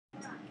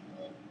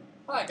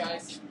Hi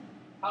guys,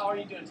 how are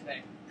you doing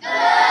today?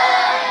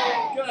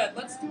 Good. Good.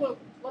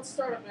 Let's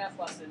start a math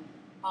lesson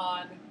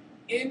on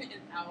in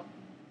and out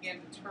and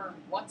the term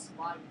what's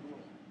my rule.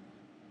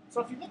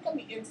 So if you look on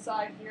the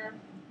inside here,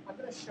 I'm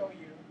going to show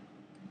you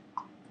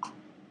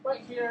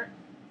right here.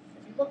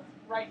 If you look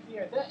right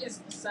here, that is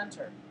the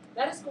center.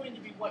 That is going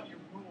to be what your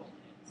rule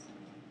is.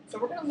 So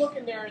we're going to look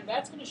in there, and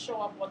that's going to show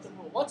up what the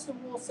rule. What's the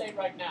rule say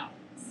right now?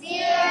 0.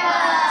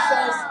 It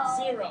says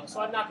 0.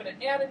 So I'm not going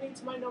to add any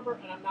to my number,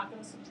 and I'm not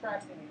going to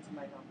subtract any to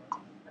my number.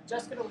 I'm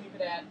just going to leave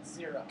it at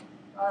 0.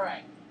 All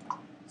right.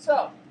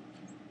 So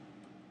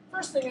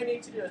first thing I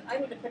need to do is I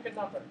need to pick a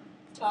number.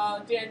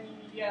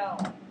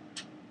 Danielle,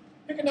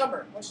 pick a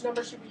number. Which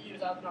number should we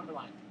use out of the number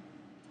line?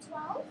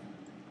 12.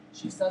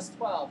 She says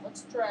 12.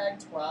 Let's drag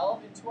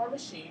 12 into our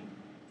machine.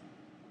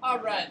 All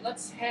right,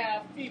 let's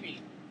have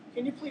Phoebe.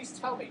 Can you please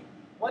tell me,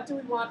 what do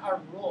we want our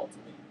rule to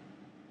be?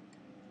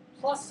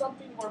 Plus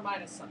something or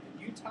minus something?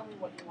 You tell me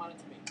what you want it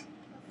to be.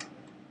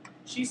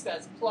 She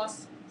says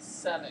plus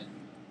 7.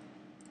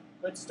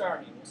 Good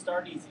starting. We'll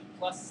start easy.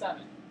 Plus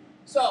 7.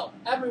 So,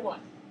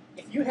 everyone,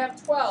 if you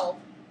have 12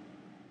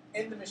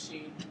 in the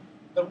machine,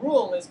 the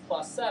rule is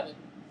plus 7.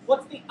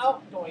 What's the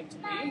out going to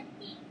be? 19.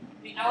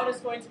 The out is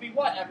going to be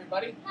what,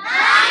 everybody?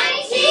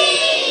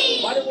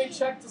 19. Why don't we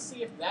check to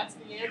see if that's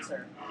the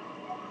answer?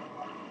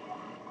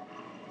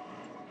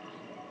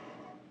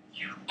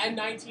 And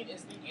 19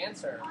 is the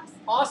answer.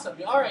 Awesome.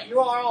 All right,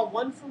 you are all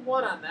 1 for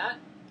 1 on that.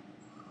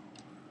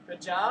 Good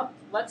job.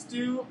 Let's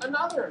do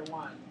another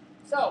one.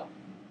 So,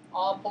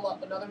 I'll pull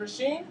up another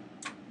machine.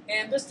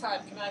 And this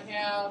time, can I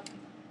have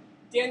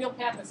Daniel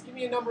Pappas? Give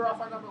me a number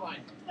off our number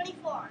line.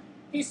 24.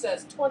 He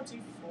says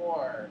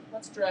 24.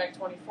 Let's drag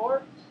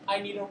 24. I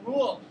need a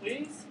rule,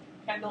 please.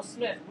 Kendall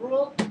Smith,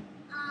 rule.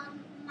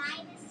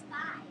 Minus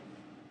 5.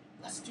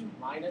 Let's do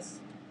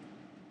minus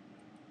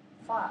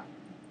 5.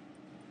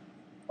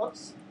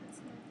 Whoops.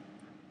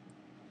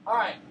 All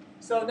right.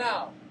 So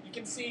now you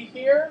can see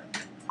here.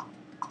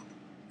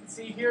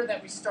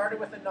 That we started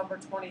with a number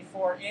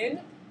 24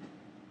 in.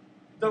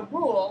 The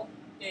rule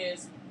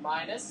is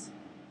minus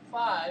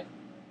 5.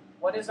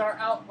 What is our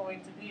out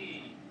going to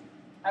be?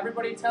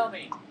 Everybody tell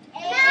me.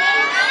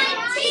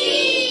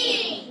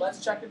 19. Let's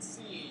check and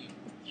see.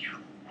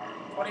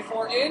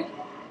 24 in.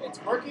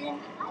 It's working.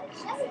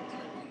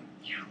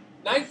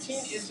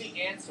 19 is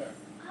the answer.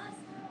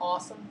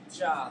 Awesome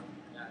job,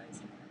 guys.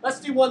 Let's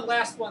do one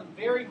last one.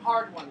 Very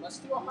hard one. Let's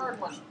do a hard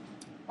one.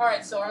 All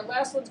right, so our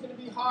last one's going to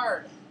be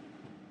hard.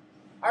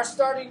 Our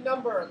starting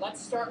number. Let's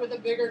start with a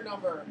bigger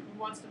number. Who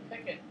wants to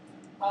pick it?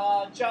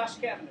 Josh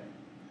Cavender.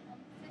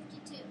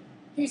 52.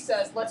 He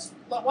says,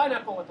 why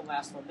not go with the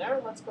last one there?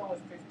 Let's go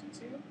with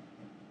 52.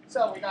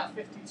 So we got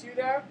 52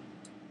 there.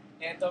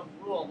 And the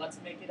rule, let's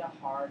make it a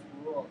hard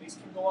rule. These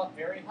can go up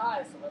very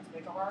high, so let's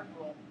make a hard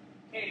rule.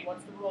 Katie,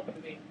 what's the rule going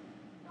to be?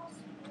 Plus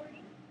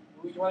 40.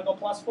 Ooh, you want to go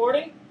plus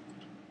 40?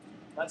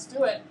 Let's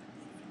do it.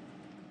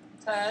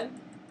 10,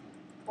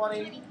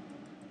 20,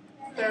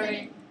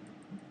 30.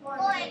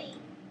 40.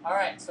 All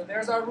right, so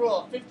there's our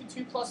rule.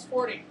 52 plus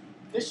 40.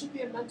 This should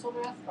be a mental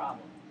math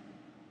problem.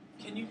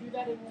 Can you do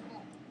that in your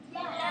head?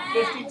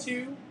 Yes.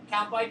 52,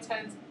 count by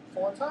tens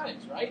 4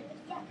 times, right?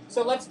 Yes.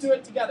 So let's do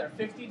it together.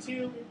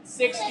 52,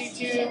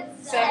 62,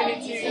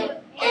 72,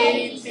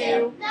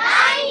 82.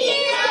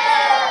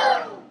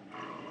 92.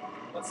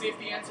 Let's see if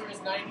the answer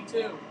is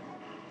 92.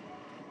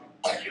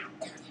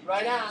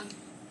 Right on.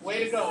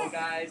 Way to go,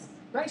 guys.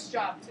 Nice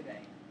job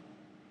today.